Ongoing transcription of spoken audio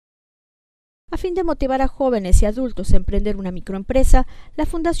A fin de motivar a jóvenes y adultos a emprender una microempresa, la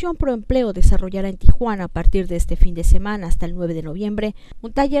Fundación Proempleo desarrollará en Tijuana a partir de este fin de semana hasta el 9 de noviembre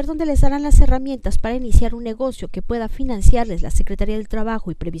un taller donde les darán las herramientas para iniciar un negocio que pueda financiarles la Secretaría del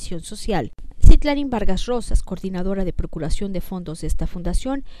Trabajo y Previsión Social. Citlarín Vargas Rosas, coordinadora de procuración de fondos de esta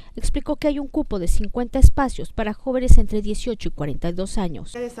fundación, explicó que hay un cupo de 50 espacios para jóvenes entre 18 y 42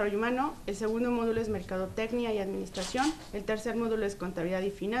 años. El desarrollo humano, el segundo módulo es mercadotecnia y administración, el tercer módulo es contabilidad y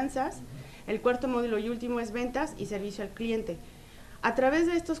finanzas, el cuarto módulo y último es ventas y servicio al cliente. A través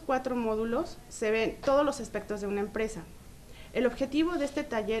de estos 4 módulos se ven todos los aspectos de una empresa. El objetivo de este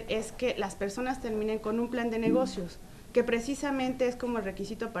taller es que las personas terminen con un plan de negocios, que precisamente es como el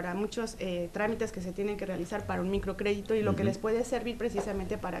requisito para muchos trámites que se tienen que realizar para un microcrédito y lo que les puede servir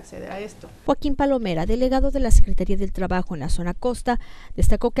precisamente para acceder a esto. Joaquín Palomera, delegado de la Secretaría del Trabajo en la zona costa,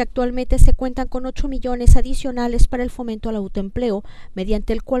 destacó que actualmente se cuentan con 8 millones adicionales para el fomento al autoempleo,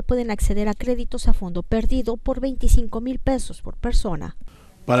 mediante el cual pueden acceder a créditos a fondo perdido por 25,000 pesos por persona.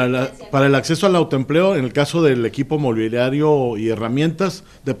 Para el acceso al autoempleo, en el caso del equipo mobiliario y herramientas,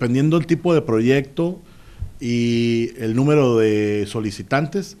 dependiendo del tipo de proyecto y el número de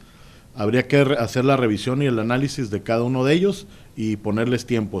solicitantes, habría que hacer la revisión y el análisis de cada uno de ellos y ponerles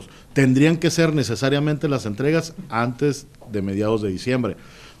tiempos. Tendrían que ser necesariamente las entregas antes de mediados de diciembre.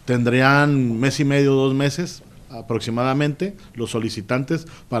 Tendrían mes y medio, 2 meses aproximadamente los solicitantes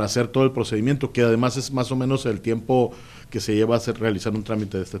para hacer todo el procedimiento, que además es más o menos el tiempo que se lleva a realizar un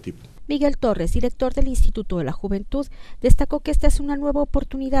trámite de este tipo. Miguel Torres, director del Instituto de la Juventud, destacó que esta es una nueva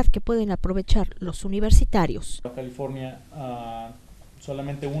oportunidad que pueden aprovechar los universitarios. En California,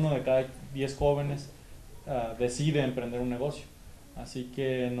 solamente 1 de cada 10 jóvenes decide emprender un negocio. Así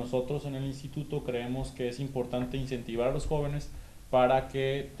que nosotros en el instituto creemos que es importante incentivar a los jóvenes para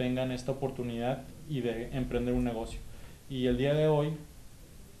que tengan esta oportunidad y de emprender un negocio. Y el día de hoy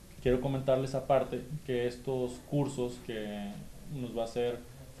quiero comentarles aparte que estos cursos que nos va a hacer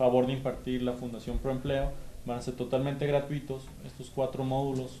favor de impartir la Fundación Proempleo van a ser totalmente gratuitos, estos 4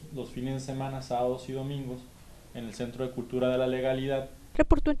 módulos los fines de semana, sábados y domingos, en el Centro de Cultura de la Legalidad.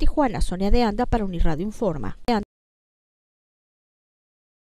 Reportó en Tijuana Sonia de Anda para Unirradio Informa.